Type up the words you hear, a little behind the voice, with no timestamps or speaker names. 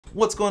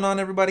What's going on,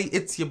 everybody?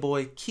 It's your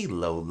boy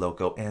Kilo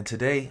Loco, and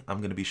today I'm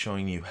going to be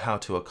showing you how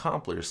to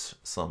accomplish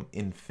some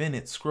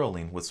infinite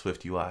scrolling with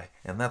SwiftUI.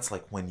 And that's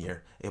like when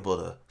you're able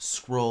to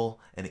scroll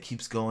and it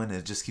keeps going and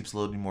it just keeps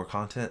loading more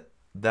content.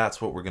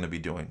 That's what we're going to be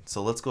doing.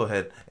 So let's go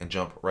ahead and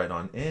jump right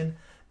on in.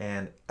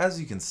 And as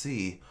you can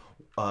see,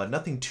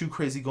 nothing too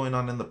crazy going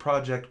on in the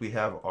project. We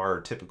have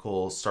our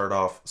typical start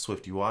off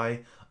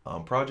SwiftUI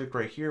project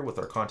right here with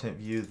our content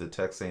view, the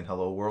text saying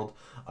hello world.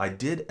 I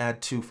did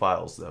add two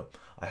files though.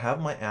 I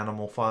have my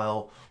animal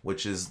file,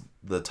 which is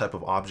the type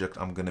of object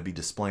I'm going to be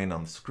displaying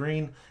on the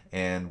screen,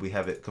 and we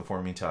have it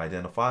conforming to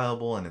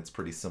identifiable, and it's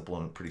pretty simple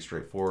and pretty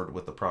straightforward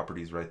with the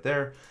properties right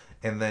there.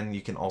 And then you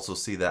can also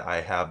see that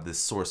I have this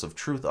source of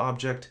truth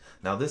object.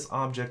 Now this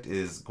object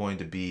is going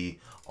to be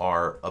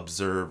our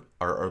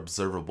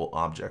observable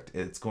object.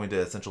 It's going to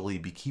essentially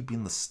be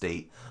keeping the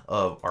state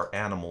of our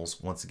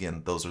animals. Once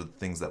again, those are the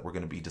things that we're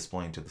going to be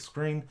displaying to the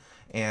screen.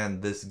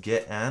 And this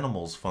get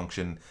animals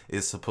function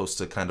is supposed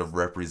to kind of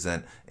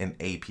represent an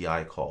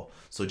API call.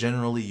 So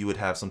generally you would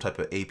have some type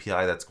of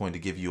API that's going to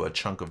give you a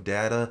chunk of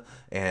data,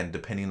 and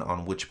depending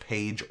on which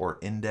page or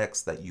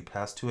index that you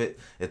pass to it,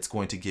 it's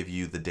going to give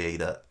you the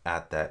data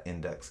at that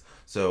index.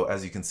 So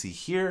as you can see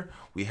here,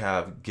 we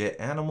have get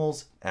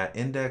animals at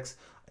index,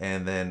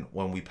 and then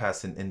when we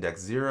pass in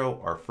index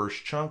 0, our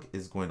first chunk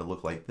is going to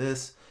look like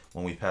this.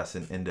 When we pass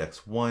in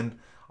index 1,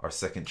 our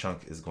second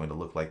chunk is going to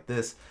look like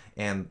this.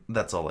 And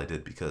that's all I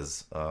did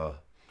because,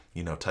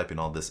 you know, typing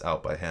all this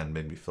out by hand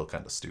made me feel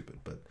kind of stupid.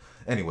 But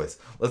anyways,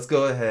 let's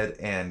go ahead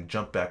and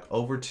jump back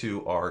over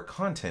to our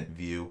content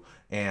view.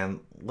 And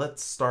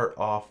let's start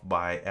off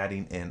by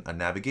adding in a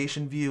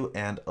navigation view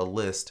and a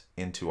list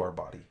into our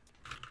body.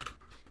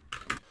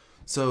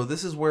 So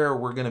this is where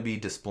we're going to be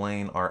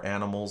displaying our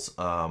animals.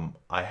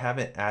 I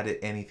haven't added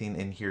anything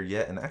in here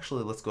yet. And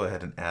actually, let's go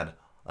ahead and add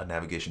a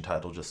navigation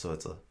title just so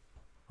it's a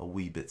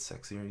wee bit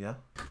sexier, yeah?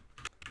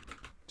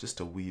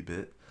 Just a wee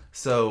bit.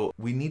 So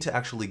we need to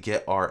actually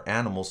get our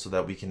animals so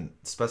that we can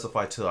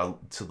specify to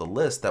the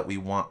list that we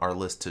want our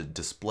list to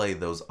display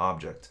those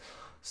objects.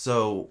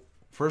 So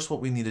first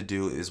what we need to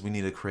do is we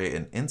need to create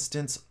an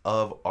instance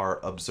of our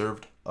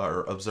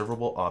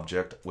observable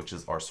object, which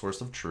is our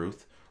source of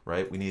truth.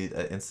 Right? We need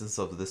an instance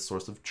of this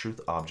source of truth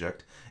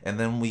object. And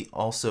then we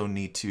also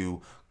need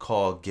to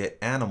call get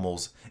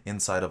animals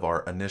inside of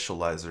our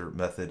initializer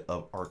method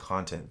of our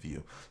content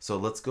view. So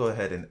let's go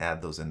ahead and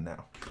add those in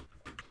now.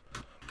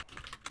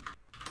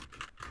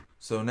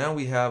 So now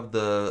we have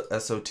the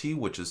SOT,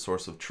 which is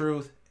source of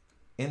truth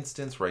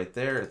instance right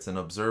there. It's an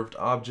observed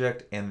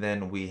object. And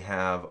then we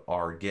have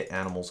our get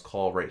animals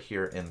call right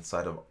here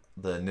inside of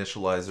the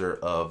initializer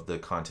of the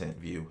content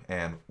view.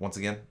 And once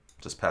again,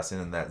 just passing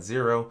in that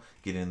 0,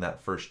 getting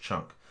that first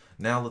chunk.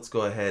 Now let's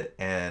go ahead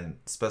and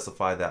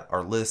specify that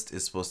our list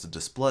is supposed to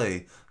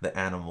display the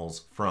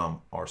animals from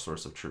our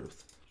source of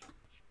truth.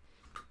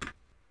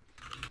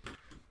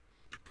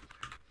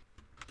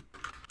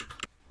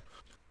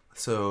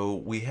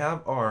 So we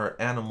have our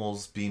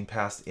animals being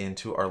passed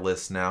into our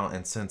list now,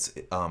 and since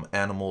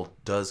animal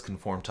does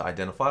conform to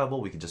identifiable,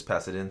 we can just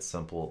pass it in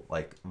simple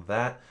like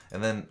that.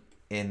 And then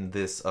in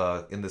this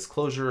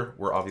closure,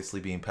 we're obviously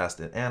being passed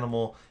an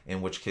animal,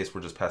 in which case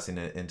we're just passing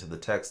it into the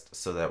text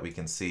so that we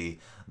can see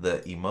the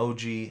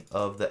emoji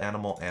of the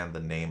animal and the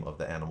name of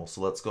the animal.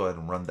 So let's go ahead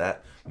and run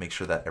that, make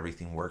sure that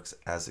everything works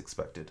as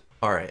expected.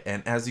 All right,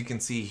 and as you can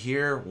see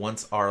here,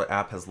 once our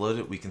app has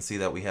loaded, we can see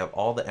that we have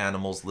all the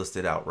animals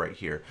listed out right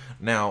here.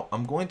 Now,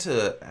 I'm going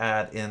to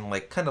add in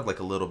kind of like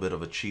a little bit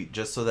of a cheat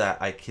just so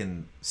that I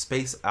can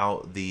space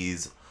out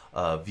these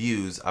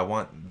views. I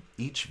want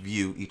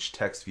each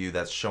text view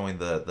that's showing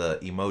the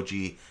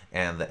emoji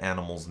and the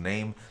animal's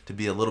name to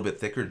be a little bit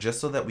thicker, just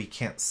so that we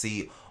can't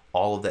see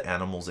all of the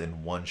animals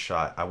in one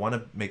shot. I want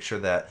to make sure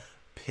that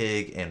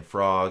pig and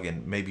frog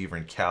and maybe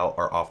even cow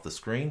are off the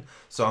screen.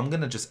 So I'm going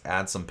to just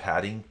add some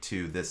padding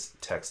to this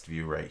text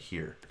view right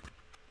here.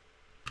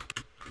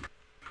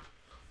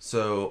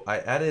 So I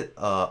added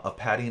a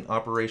padding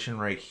operation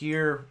right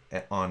here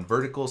on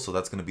vertical. So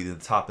that's going to be the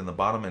top and the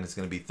bottom, and it's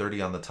going to be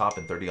 30 on the top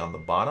and 30 on the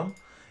bottom.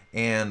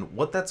 And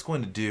what that's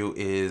going to do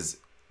is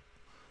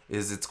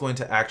it's going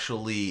to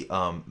actually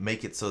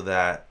make it so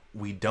that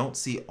we don't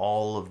see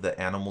all of the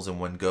animals in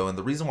one go. And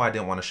the reason why I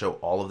didn't want to show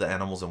all of the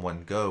animals in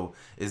one go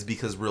is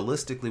because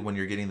realistically, when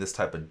you're getting this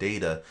type of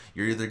data,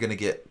 you're either going to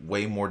get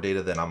way more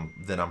data than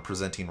I'm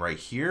presenting right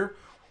here,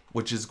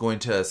 which is going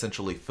to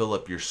essentially fill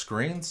up your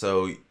screen.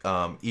 So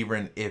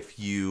even if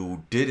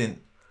you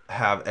didn't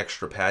have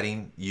extra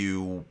padding,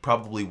 you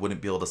probably wouldn't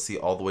be able to see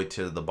all the way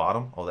to the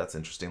bottom. Oh, that's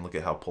interesting. Look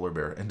at how polar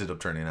bear ended up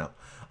turning out.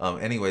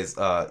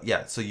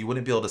 Yeah, so you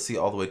wouldn't be able to see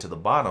all the way to the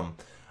bottom.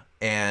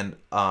 And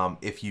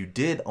if you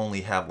did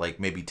only have like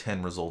maybe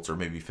 10 results or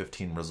maybe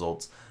 15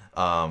 results,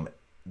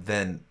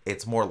 then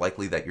it's more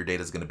likely that your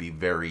data is going to be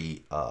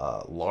very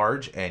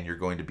large, and you're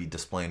going to be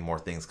displaying more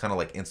things, kind of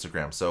like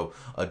Instagram. So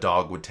a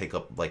dog would take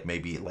up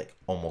maybe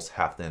almost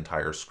half the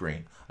entire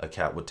screen. A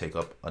cat would take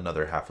up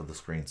another half of the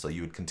screen. So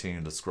you would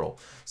continue to scroll.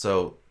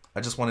 So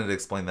I just wanted to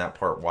explain that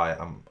part, why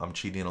I'm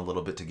cheating a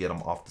little bit to get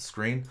them off the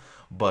screen.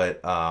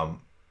 But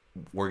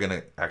we're going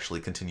to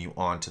actually continue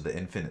on to the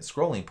infinite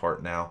scrolling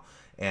part now.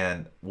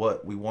 And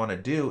what we want to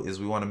do is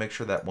we want to make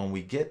sure that when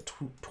we get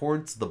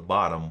towards the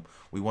bottom,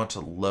 we want to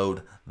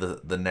load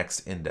the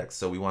next index.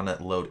 So we want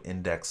to load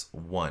index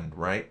 1,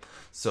 right?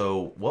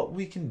 So what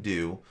we can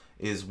do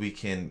is we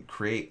can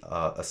create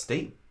a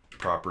state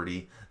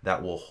property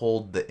that will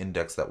hold the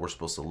index that we're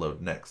supposed to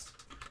load next.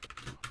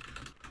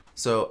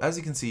 So as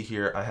you can see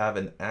here, I have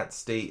an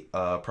 @state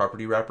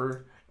property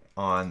wrapper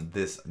on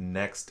this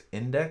next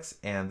index,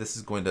 and this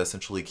is going to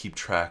essentially keep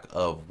track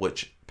of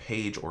which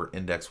page or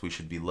index we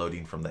should be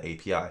loading from the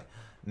API.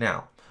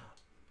 Now,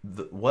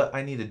 what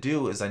I need to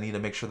do is I need to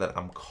make sure that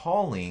I'm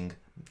calling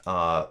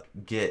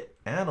get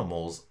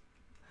animals,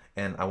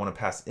 and I want to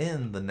pass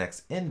in the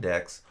next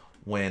index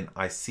when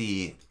I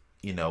see,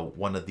 you know,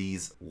 one of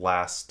these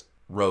last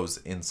rows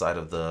inside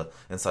of the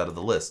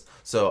list.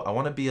 So I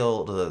want to be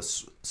able to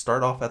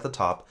start off at the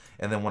top,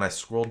 and then when I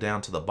scroll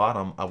down to the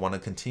bottom, I want to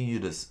continue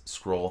to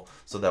scroll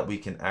so that we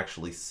can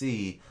actually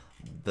see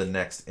the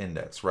next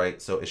index,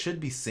 right? So it should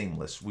be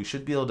seamless. We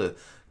should be able to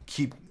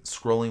keep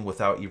scrolling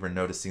without even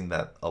noticing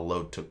that a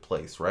load took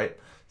place, right?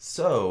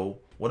 So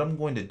what I'm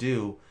going to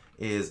do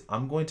is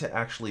I'm going to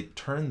actually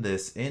turn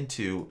this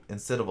into,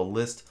 instead of a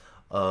list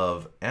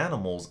of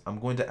animals, I'm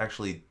going to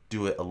actually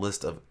do it a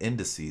list of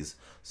indices.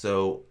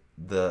 So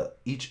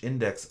each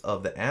index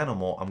of the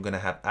animal, I'm going to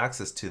have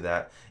access to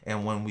that.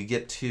 And when we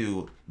get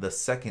to the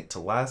second to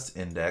last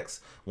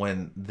index,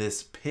 when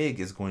this pig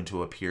is going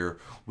to appear,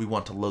 we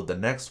want to load the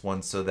next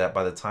one so that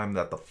by the time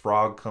that the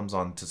frog comes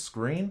onto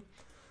screen,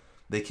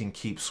 they can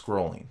keep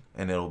scrolling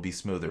and it'll be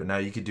smoother. Now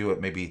you could do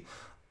it maybe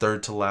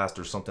third to last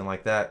or something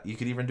like that. You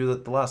could even do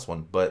the last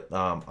one, but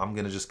I'm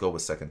going to just go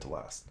with second to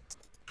last.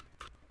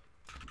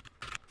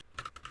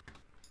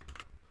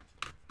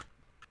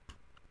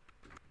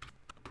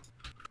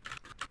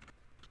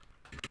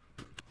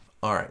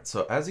 All right,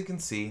 so as you can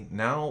see,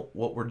 now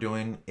what we're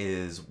doing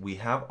is we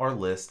have our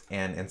list,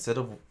 and instead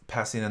of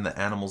passing in the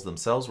animals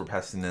themselves, we're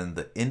passing in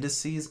the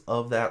indices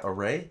of that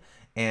array,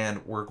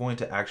 and we're going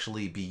to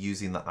actually be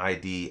using the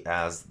ID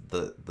as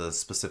the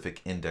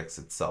specific index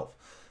itself.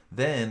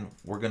 Then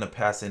we're going to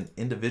pass in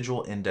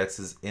individual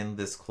indexes in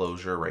this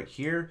closure right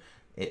here,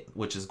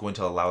 which is going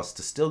to allow us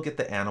to still get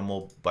the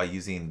animal by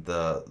using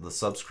the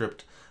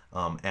subscript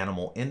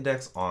animal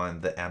index on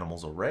the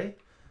animals array.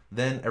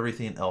 Then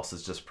everything else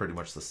is just pretty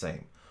much the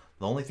same.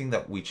 The only thing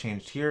that we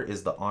changed here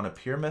is the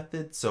onAppear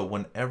method. So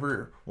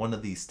whenever one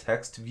of these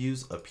text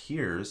views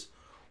appears,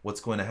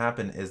 what's going to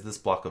happen is this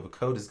block of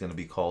code is going to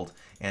be called,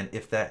 and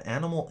if that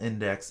animal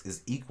index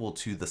is equal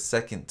to the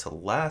second to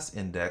last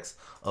index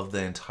of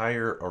the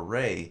entire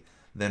array,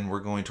 then we're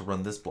going to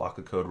run this block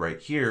of code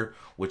right here,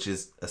 which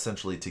is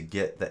essentially to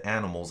get the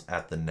animals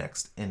at the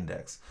next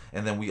index.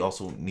 And then we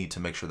also need to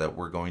make sure that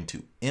we're going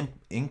to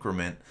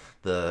increment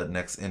the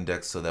next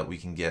index so that we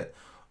can get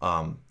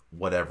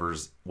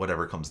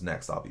whatever comes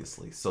next,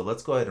 obviously. So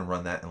let's go ahead and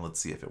run that and let's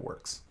see if it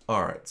works.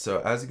 All right,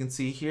 so as you can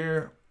see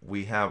here,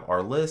 we have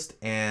our list,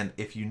 and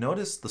if you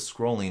notice the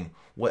scrolling,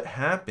 what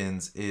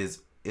happens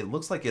is it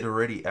looks like it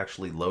already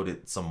actually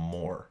loaded some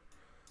more.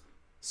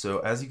 So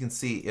as you can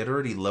see, it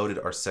already loaded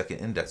our second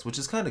index, which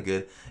is kind of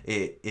good.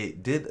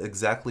 It did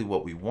exactly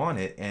what we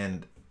wanted.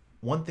 And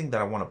one thing that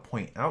I want to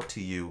point out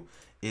to you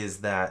is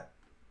that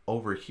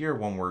over here,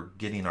 when we're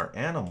getting our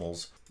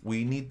animals,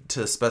 we need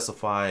to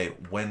specify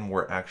when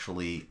we're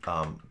actually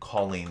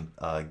calling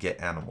get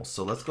animals.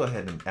 So let's go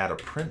ahead and add a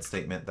print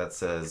statement that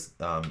says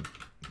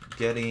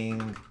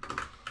getting,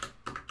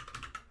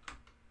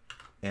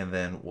 and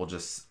then we'll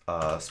just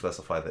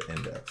specify the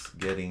index,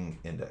 getting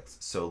index.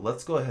 So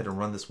let's go ahead and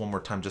run this one more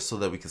time just so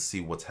that we can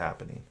see what's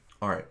happening.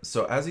 All right,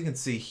 so as you can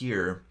see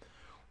here,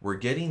 we're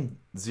getting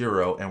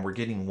 0 and we're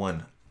getting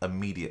 1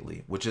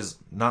 immediately, which is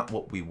not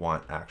what we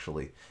want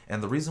actually.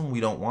 And the reason we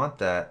don't want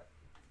that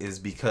is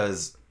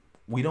because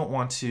we don't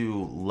want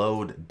to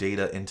load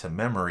data into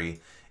memory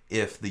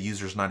if the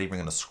user's not even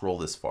going to scroll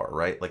this far,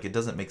 right? Like, it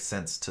doesn't make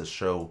sense to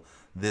show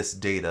this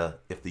data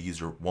if the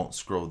user won't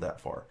scroll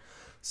that far.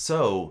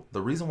 So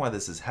the reason why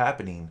this is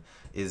happening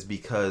is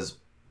because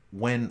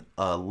when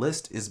a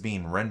list is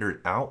being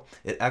rendered out,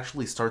 it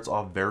actually starts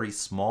off very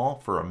small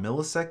for a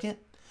millisecond,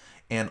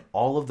 and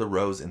all of the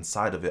rows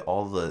inside of it,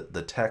 all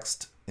the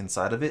text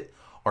inside of it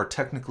are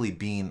technically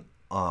being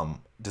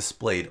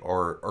displayed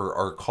or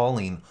are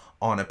calling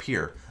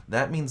onAppear.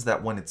 That means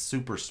that when it's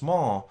super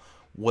small,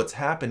 what's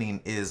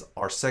happening is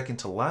our second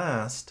to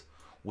last,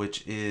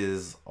 which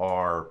is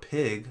our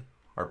pig,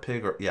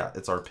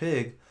 it's our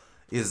pig,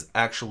 is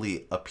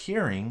actually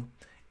appearing,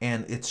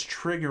 and it's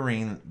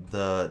triggering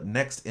the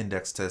next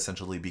index to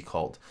essentially be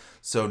called.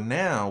 So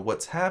now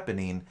what's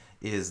happening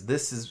is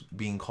this is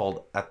being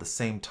called at the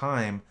same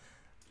time,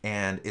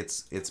 and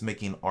it's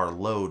making our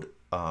load,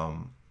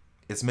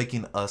 it's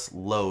making us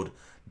load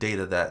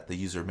data that the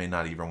user may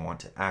not even want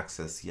to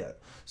access yet.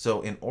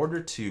 So in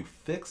order to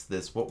fix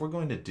this, what we're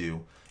going to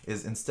do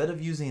is, instead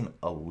of using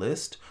a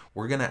list,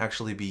 we're going to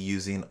actually be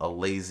using a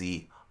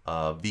lazy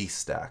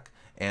VStack.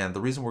 And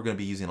the reason we're going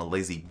to be using a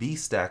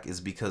LazyVStack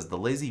is because the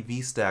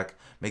LazyVStack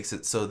makes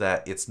it so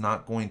that it's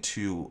not going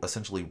to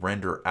essentially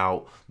render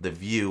out the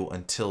view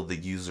until the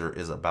user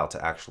is about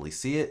to actually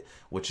see it,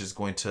 which is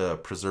going to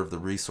preserve the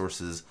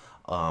resources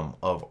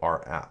of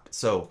our app.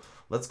 So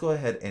let's go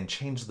ahead and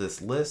change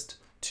this list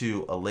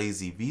to a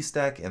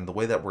LazyVStack, and the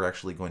way that we're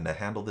actually going to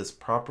handle this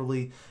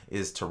properly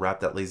is to wrap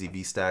that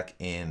LazyVStack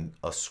in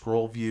a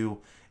scroll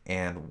view,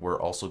 and we're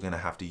also going to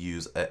have to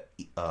use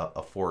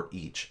a for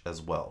each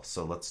as well.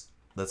 So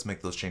let's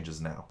make those changes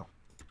now.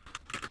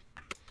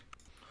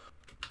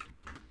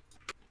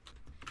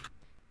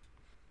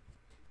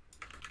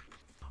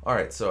 All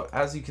right, so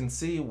as you can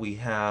see, we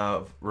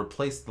have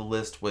replaced the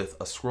list with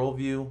a scroll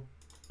view,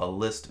 a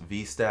list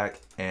VStack,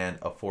 and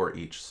a for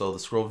each. So the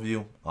scroll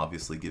view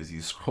obviously gives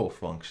you scroll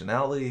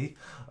functionality.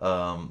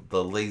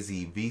 The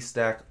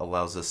LazyVStack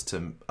allows us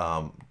to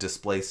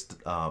displace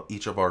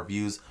each of our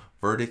views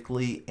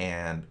vertically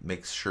and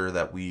makes sure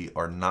that we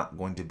are not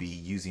going to be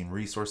using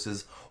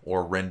resources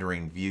or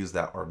rendering views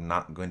that are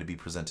not going to be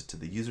presented to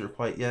the user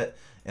quite yet.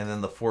 And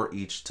then the for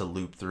each to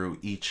loop through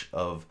each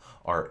of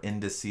our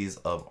indices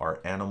of our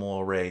animal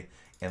array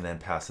and then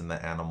pass in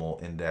the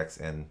animal index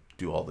and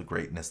do all the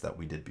greatness that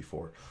we did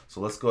before. So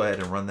let's go ahead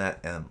and run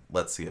that and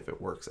let's see if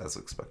it works as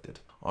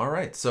expected. All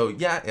right, so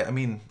yeah, I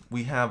mean,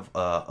 we have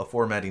a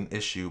formatting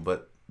issue,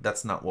 but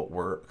that's not what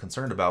we're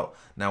concerned about.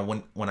 Now,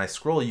 when I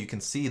scroll, you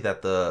can see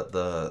that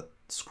the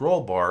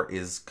scroll bar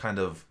is kind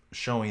of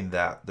showing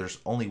that there's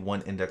only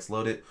one index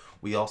loaded.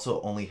 We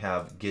also only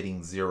have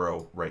getting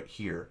 0 right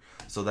here.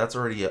 So that's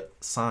already a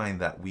sign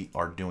that we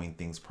are doing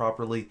things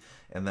properly.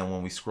 And then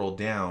when we scroll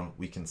down,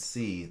 we can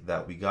see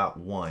that we got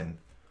 1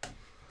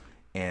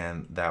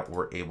 and that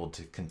we're able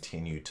to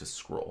continue to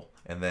scroll.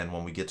 And then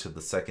when we get to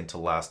the second to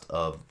last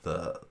of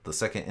the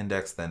second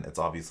index, then it's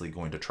obviously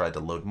going to try to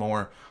load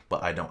more,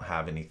 but I don't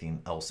have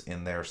anything else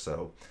in there,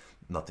 so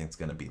nothing's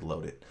going to be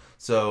loaded.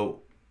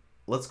 So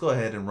let's go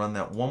ahead and run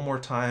that one more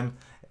time,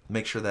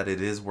 make sure that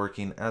it is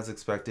working as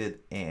expected.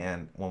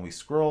 And when we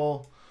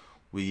scroll,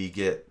 we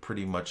get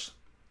pretty much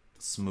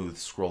smooth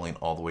scrolling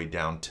all the way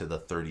down to the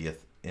 30th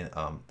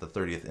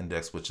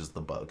index, which is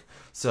the bug.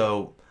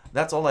 So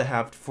that's all I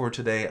have for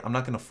today. I'm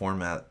not going to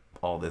format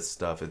all this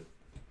stuff.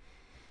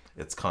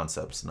 It's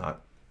concepts,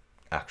 not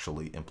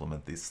actually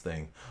implement this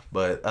thing.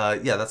 But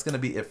yeah, that's going to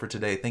be it for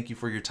today. Thank you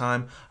for your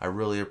time. I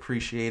really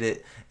appreciate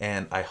it.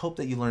 And I hope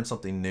that you learned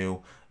something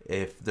new.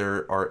 If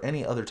there are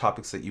any other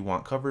topics that you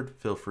want covered,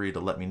 feel free to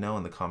let me know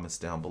in the comments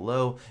down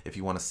below. If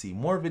you want to see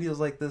more videos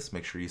like this,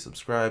 make sure you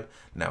subscribe.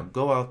 Now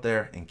go out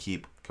there and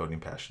keep coding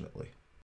passionately.